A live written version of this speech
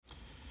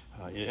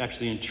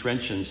actually in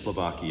Trenčín,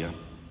 Slovakia.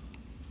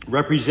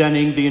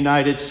 Representing the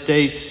United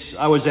States,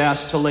 I was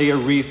asked to lay a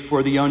wreath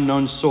for the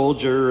unknown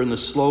soldier in the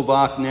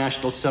Slovak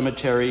National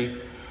Cemetery,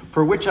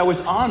 for which I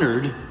was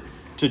honored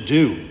to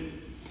do.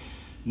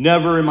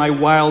 Never in my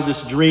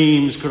wildest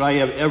dreams could I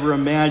have ever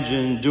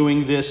imagined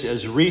doing this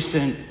as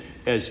recent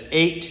as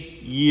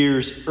 8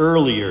 years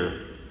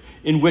earlier,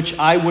 in which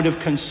I would have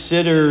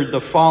considered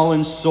the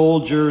fallen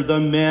soldier,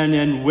 the men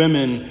and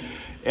women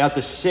at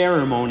the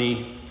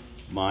ceremony,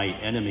 my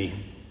enemy.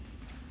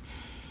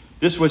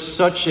 This was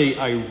such an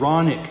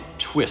ironic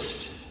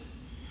twist.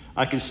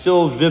 I can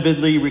still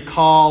vividly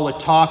recall a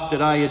talk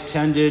that I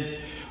attended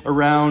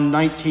around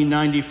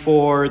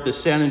 1994 at the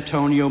San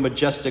Antonio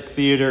Majestic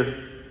Theater.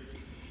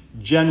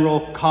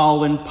 General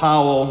Colin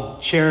Powell,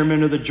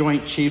 chairman of the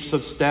Joint Chiefs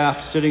of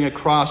Staff, sitting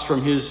across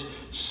from his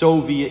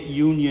Soviet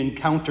Union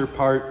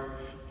counterpart,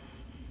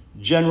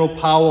 General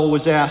Powell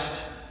was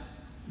asked,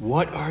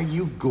 "What are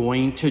you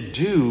going to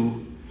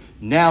do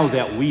now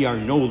that we are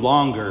no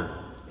longer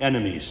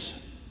enemies?"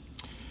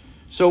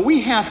 So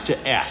we have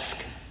to ask,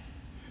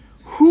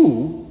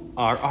 who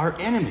are our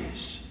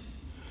enemies?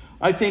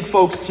 I think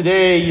folks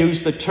today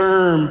use the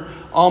term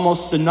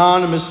almost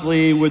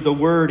synonymously with the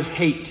word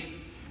hate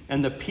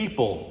and the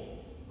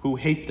people who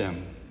hate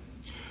them.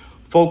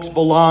 Folks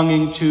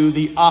belonging to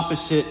the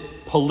opposite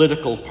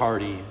political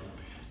party,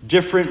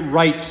 different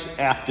rights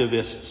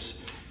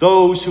activists,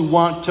 those who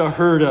want to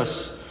hurt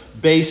us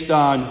based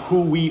on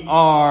who we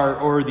are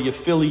or the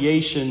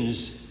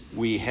affiliations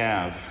we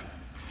have.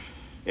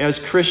 As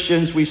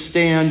Christians, we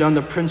stand on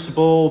the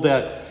principle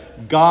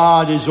that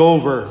God is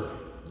over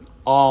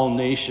all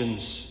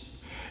nations,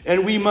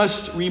 and we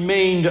must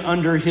remain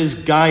under his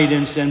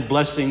guidance and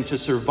blessing to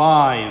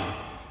survive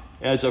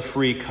as a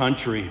free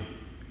country.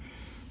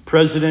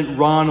 President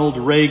Ronald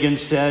Reagan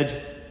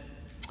said,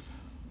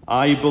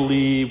 "I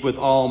believe with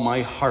all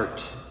my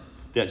heart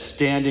that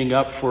standing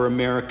up for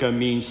America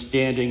means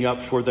standing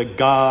up for the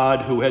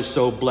God who has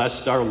so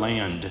blessed our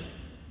land.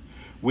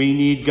 We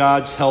need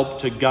God's help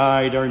to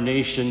guide our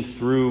nation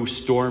through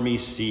stormy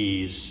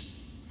seas.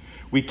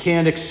 We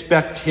can't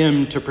expect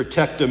him to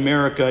protect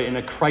America in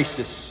a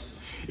crisis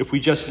if we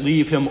just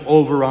leave him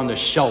over on the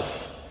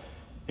shelf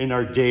in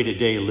our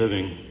day-to-day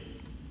living."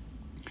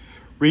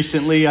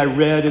 Recently, I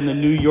read in the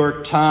New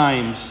York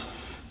Times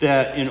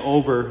that in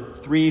over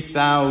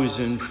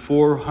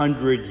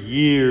 3,400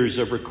 years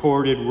of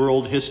recorded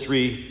world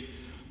history,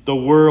 the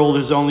world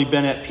has only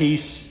been at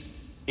peace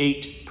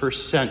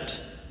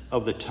 8%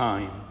 of the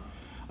time,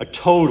 a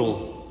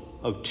total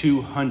of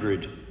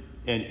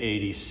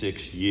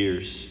 286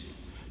 years,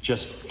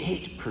 just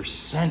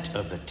 8%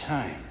 of the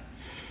time.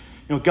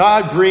 You know,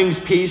 God brings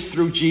peace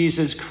through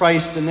Jesus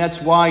Christ, and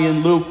that's why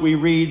in Luke we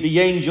read, "The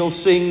angels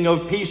sing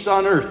of peace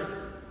on earth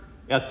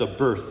at the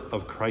birth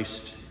of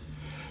Christ."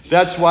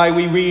 That's why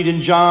we read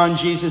in John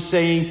Jesus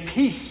saying,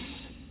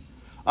 "Peace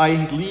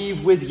I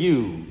leave with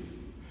you,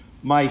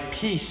 my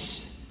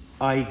peace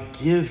I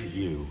give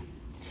you."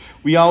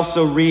 We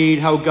also read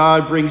how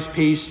God brings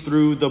peace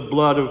through the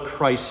blood of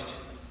Christ.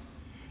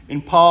 In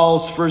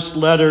Paul's first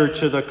letter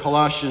to the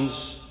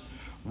Colossians,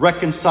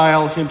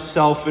 reconcile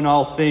himself in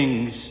all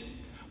things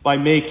by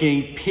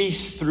making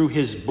peace through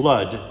his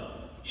blood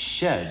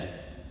shed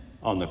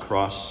on the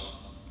cross.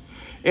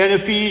 And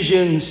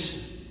Ephesians,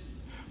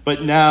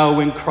 "But now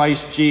in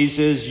Christ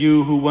Jesus,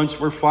 you who once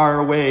were far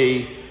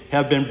away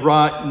have been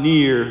brought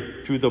near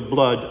through the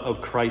blood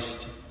of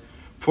Christ,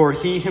 for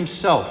he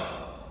himself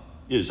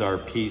is our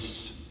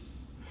peace."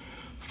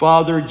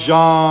 Father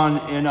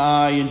John and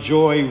I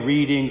enjoy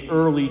reading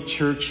early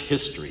church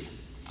history.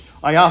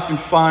 I often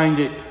find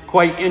it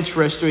quite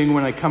interesting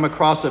when I come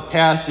across a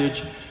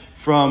passage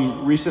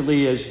from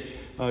recently as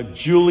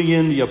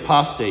Julian the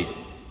Apostate,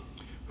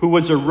 who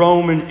was a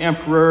Roman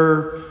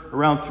emperor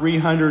around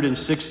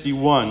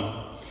 361.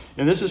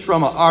 And this is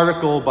from an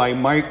article by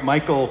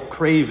Michael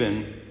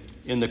Craven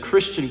in The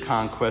Christian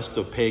Conquest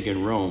of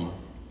Pagan Rome.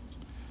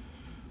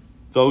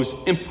 Those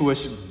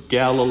impious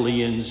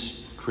Galileans,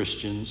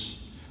 Christians,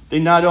 they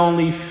not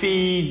only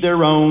feed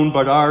their own,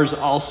 but ours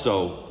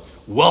also,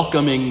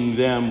 welcoming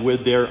them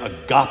with their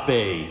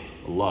agape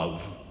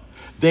love.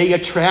 They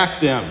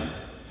attract them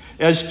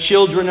as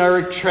children are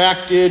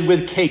attracted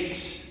with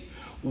cakes,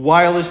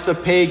 whilst the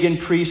pagan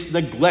priests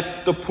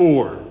neglect the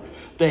poor.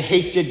 The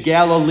hated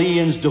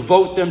Galileans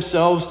devote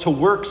themselves to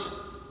works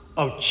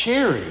of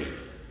charity,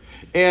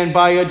 and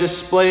by a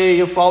display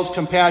of false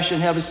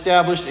compassion have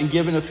established and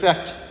given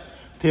effect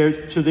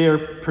to their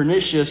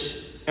pernicious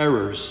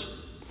errors.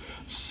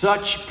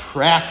 Such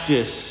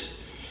practice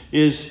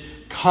is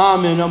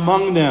common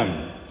among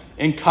them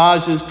and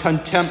causes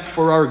contempt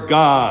for our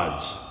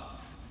gods.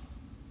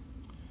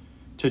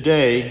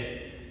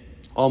 Today,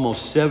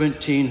 almost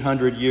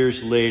 1,700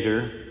 years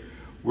later,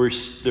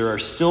 there are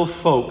still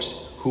folks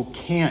who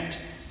can't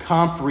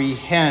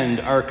comprehend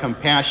our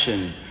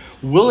compassion,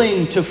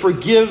 willing to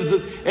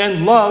forgive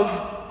and love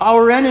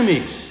our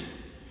enemies.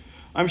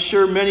 I'm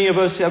sure many of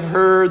us have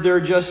heard there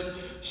are just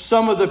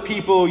some of the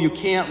people you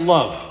can't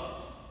love,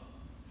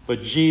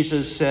 But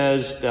Jesus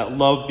says that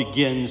love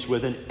begins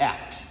with an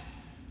act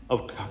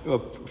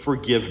of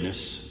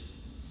forgiveness.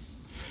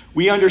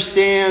 We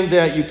understand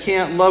that you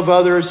can't love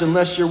others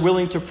unless you're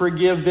willing to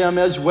forgive them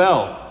as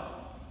well.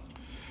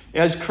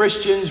 As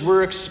Christians,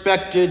 we're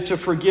expected to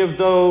forgive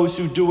those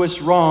who do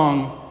us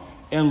wrong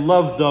and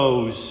love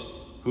those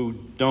who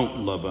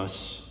don't love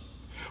us.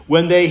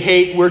 When they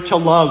hate, we're to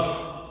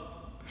love.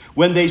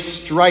 When they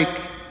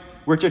strike,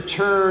 we're to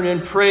turn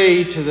and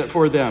pray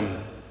for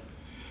them.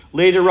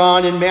 Later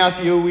on in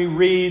Matthew, we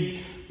read,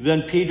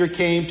 then Peter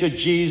came to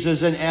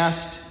Jesus and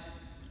asked,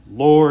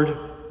 Lord,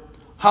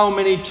 how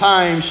many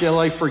times shall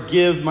I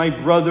forgive my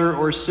brother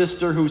or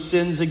sister who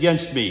sins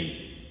against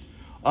me?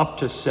 Up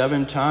to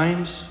 7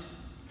 times?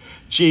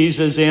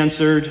 Jesus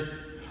answered,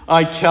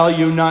 I tell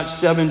you, not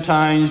 7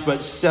 times,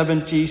 but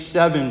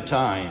 77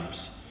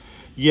 times.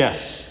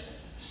 Yes,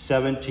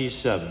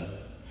 77.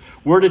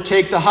 We're to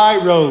take the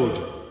high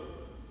road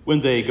when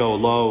they go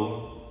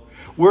low.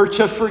 We're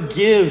to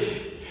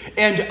forgive,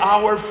 and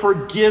our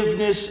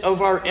forgiveness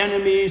of our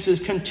enemies is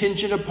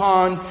contingent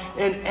upon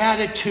an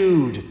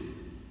attitude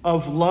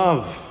of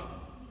love.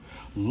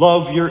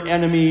 Love your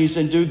enemies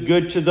and do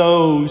good to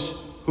those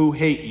who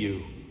hate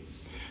you.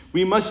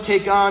 We must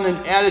take on an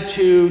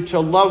attitude to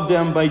love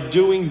them by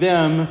doing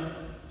them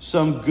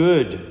some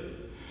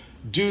good.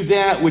 Do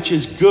that which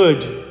is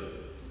good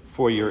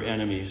for your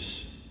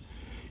enemies.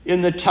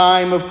 In the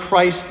time of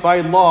Christ,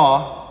 by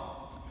law,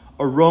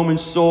 a Roman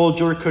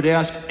soldier could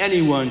ask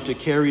anyone to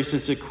carry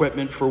his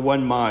equipment for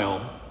 1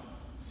 mile,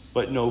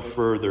 but no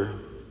further.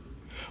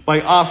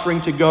 By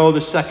offering to go the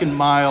 2nd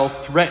mile,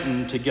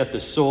 threatened to get the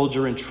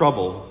soldier in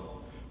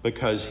trouble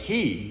because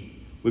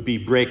he would be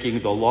breaking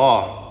the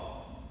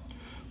law.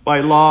 By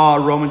law,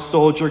 a Roman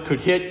soldier could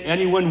hit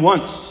anyone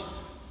once.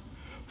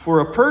 For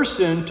a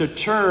person to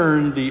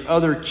turn the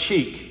other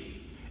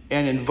cheek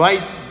and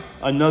invite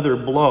another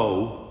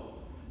blow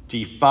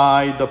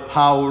defied the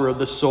power of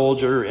the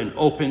soldier and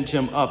opened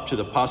him up to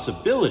the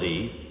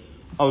possibility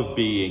of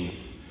being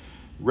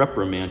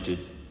reprimanded.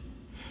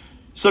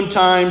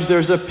 Sometimes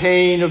there's a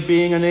pain of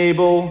being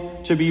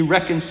unable to be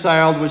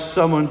reconciled with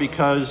someone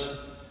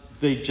because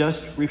they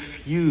just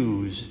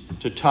refuse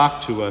to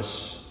talk to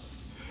us.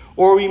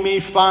 Or we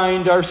may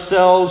find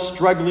ourselves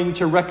struggling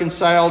to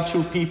reconcile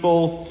to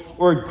people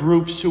or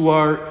groups who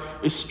are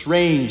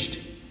estranged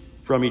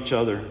from each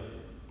other.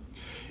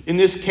 In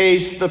this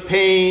case, the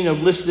pain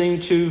of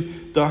listening to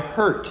the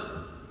hurt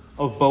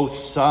of both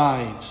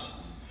sides.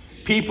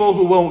 People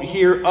who won't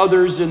hear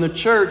others in the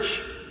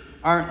church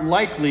aren't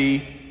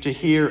likely to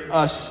hear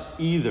us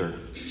either.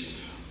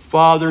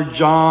 Father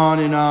John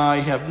and I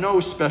have no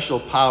special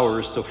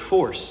powers to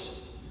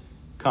force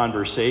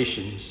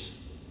conversations.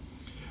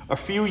 A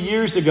few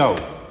years ago,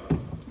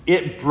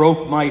 it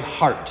broke my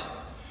heart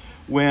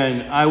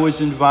when I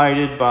was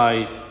invited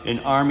by an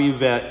Army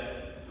vet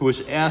who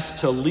was asked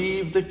to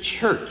leave the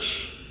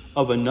church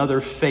of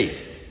another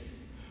faith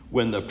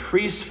when the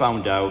priest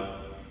found out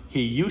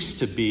he used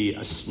to be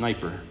a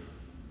sniper.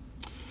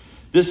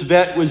 This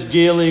vet was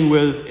dealing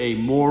with a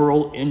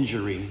moral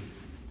injury.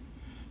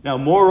 Now,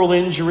 moral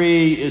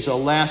injury is a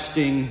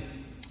lasting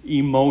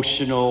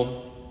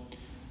emotional,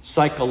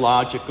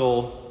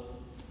 psychological,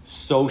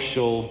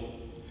 social,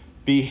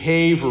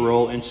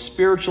 behavioral, and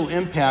spiritual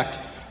impact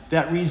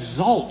that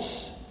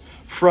results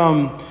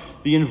from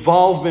the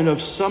involvement of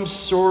some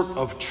sort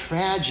of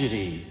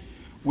tragedy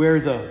where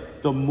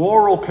the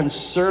moral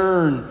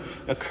concern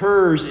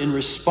occurs in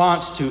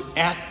response to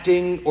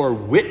acting or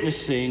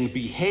witnessing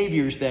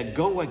behaviors that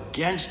go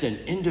against an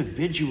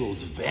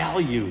individual's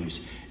values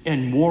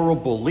and moral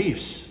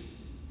beliefs.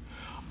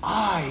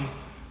 I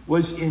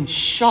was in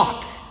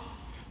shock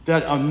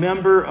that a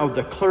member of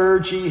the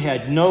clergy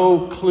had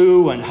no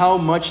clue on how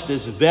much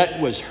this vet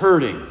was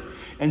hurting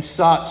and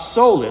sought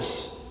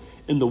solace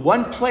in the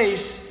one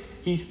place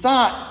he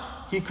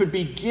thought he could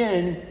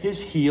begin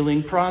his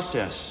healing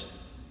process.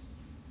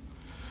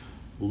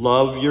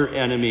 Love your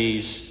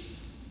enemies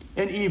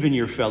and even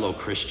your fellow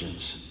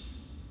Christians.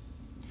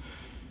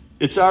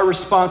 It's our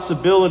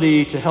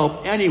responsibility to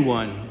help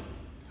anyone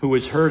who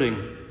is hurting.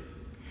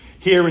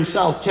 Here in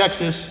South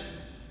Texas,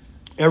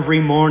 every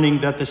morning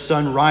that the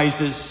sun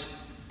rises,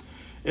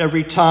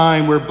 every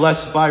time we're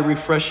blessed by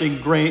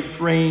refreshing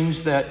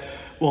rains that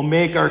will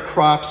make our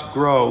crops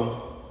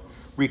grow,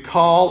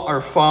 recall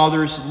our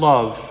Father's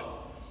love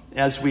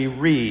as we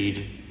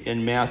read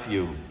in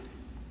Matthew.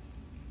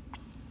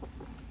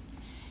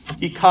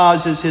 He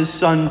causes his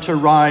sun to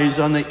rise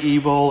on the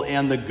evil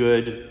and the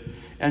good,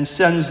 and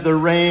sends the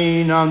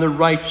rain on the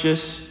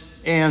righteous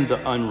and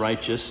the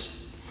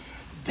unrighteous.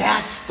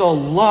 That's the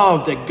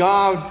love that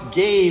God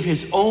gave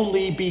his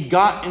only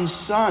begotten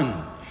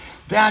Son.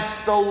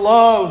 That's the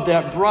love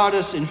that brought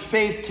us in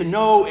faith to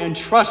know and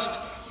trust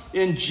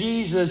in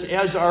Jesus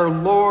as our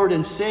Lord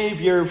and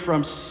Savior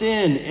from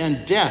sin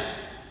and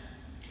death.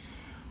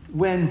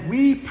 When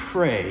we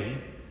pray,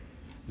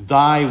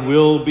 "Thy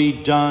will be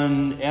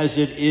done as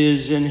it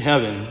is in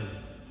heaven,"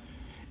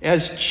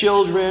 as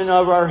children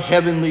of our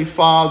Heavenly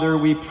Father,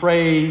 we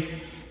pray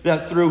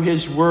that through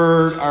his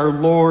word our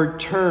Lord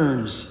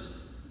turns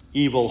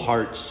evil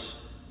hearts.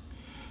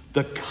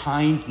 The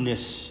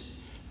kindness,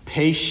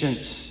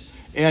 patience,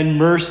 and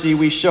mercy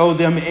we show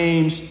them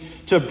aims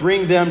to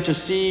bring them to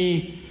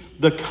see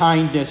the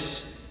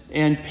kindness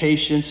and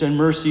patience and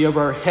mercy of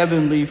our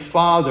Heavenly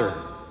Father.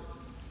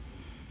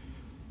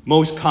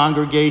 Most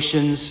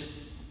congregations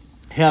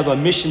have a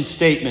mission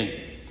statement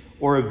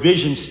or a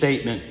vision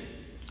statement,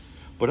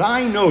 but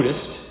I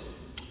noticed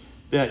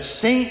that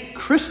St.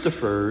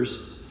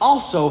 Christopher's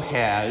also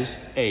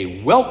has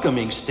a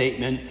welcoming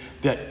statement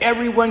that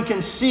everyone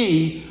can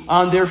see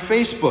on their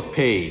Facebook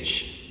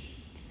page.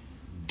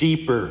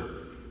 Deeper,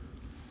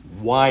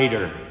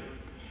 wider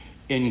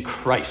in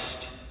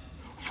Christ.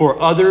 For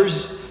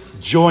others,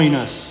 join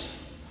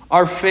us.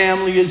 Our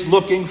family is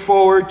looking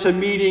forward to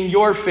meeting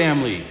your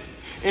family.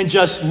 And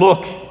just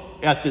look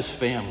at this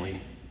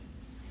family.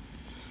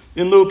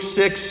 In Luke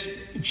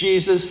 6,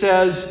 Jesus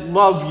says,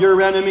 love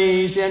your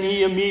enemies, and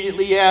he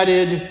immediately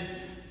added,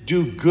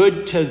 do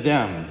good to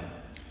them,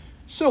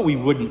 so we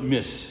wouldn't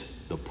miss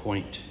the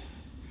point.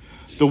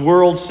 The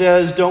world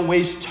says, don't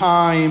waste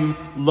time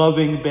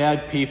loving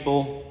bad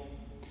people.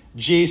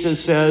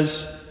 Jesus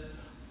says,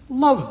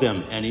 love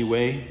them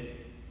anyway.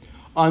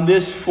 On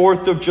this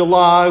 4th of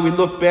July, we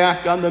look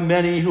back on the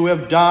many who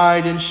have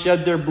died and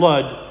shed their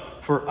blood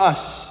for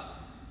us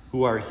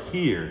who are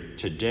here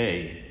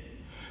today.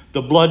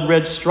 The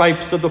blood-red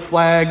stripes of the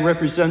flag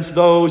represents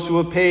those who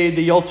have paid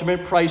the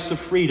ultimate price of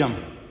freedom.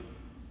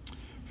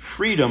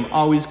 Freedom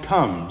always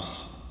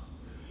comes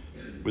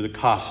with a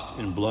cost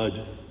in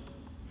blood.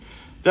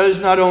 That is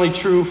not only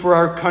true for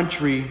our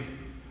country,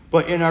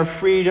 but in our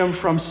freedom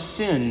from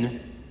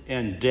sin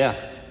and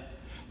death.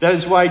 That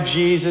is why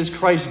Jesus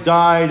Christ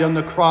died on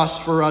the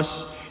cross for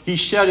us. He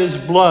shed his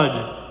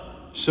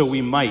blood so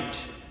we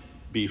might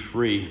be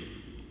free.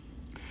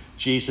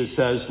 Jesus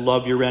says,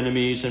 love your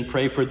enemies and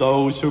pray for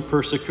those who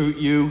persecute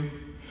you,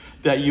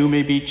 that you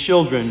may be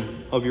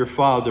children of your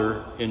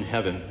Father in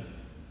heaven.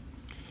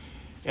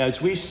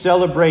 As we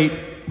celebrate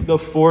the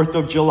 4th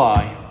of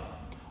July,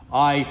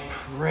 I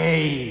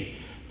pray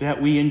that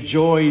we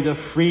enjoy the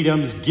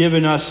freedoms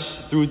given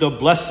us through the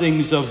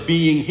blessings of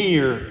being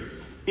here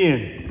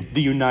in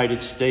the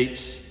United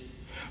States.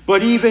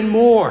 But even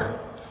more,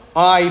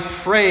 I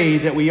pray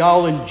that we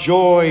all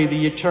enjoy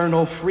the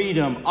eternal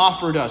freedom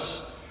offered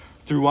us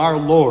through our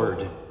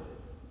Lord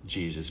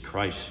Jesus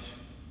Christ.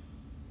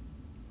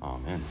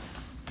 Amen.